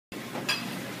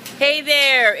Hey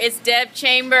there, it's Deb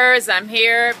Chambers. I'm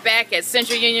here back at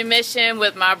Central Union Mission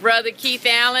with my brother Keith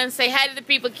Allen. Say hi to the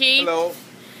people, Keith. Hello.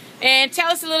 And tell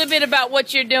us a little bit about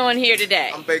what you're doing here today.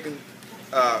 I'm baking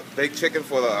baked chicken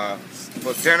for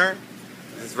dinner.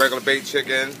 This is regular baked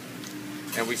chicken,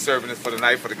 and we serving this for the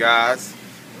night for the guys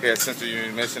here at Central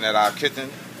Union Mission at our kitchen.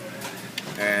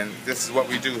 And this is what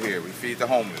we do here. We feed the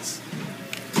homeless.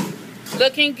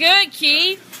 Looking good,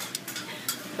 Keith.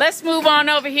 Let's move on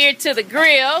over here to the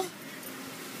grill.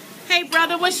 Hey,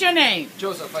 brother, what's your name?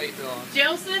 Joseph, how you doing?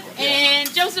 Joseph?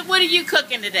 And Joseph, what are you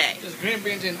cooking today? Just green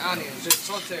beans and onions, just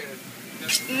sauteed.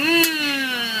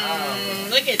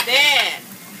 Look at that.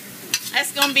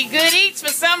 That's going to be good eats for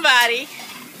somebody.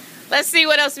 Let's see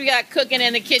what else we got cooking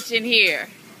in the kitchen here.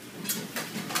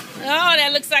 Oh, that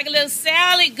looks like a little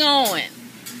salad going.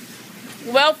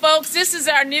 Well, folks, this is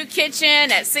our new kitchen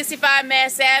at 65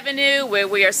 Mass Avenue where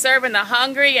we are serving the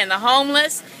hungry and the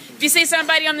homeless. If you see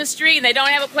somebody on the street and they don't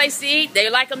have a place to eat,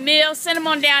 they like a meal, send them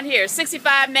on down here,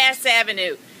 65 Mass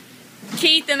Avenue.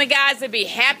 Keith and the guys will be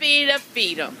happy to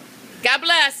feed them. God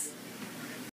bless.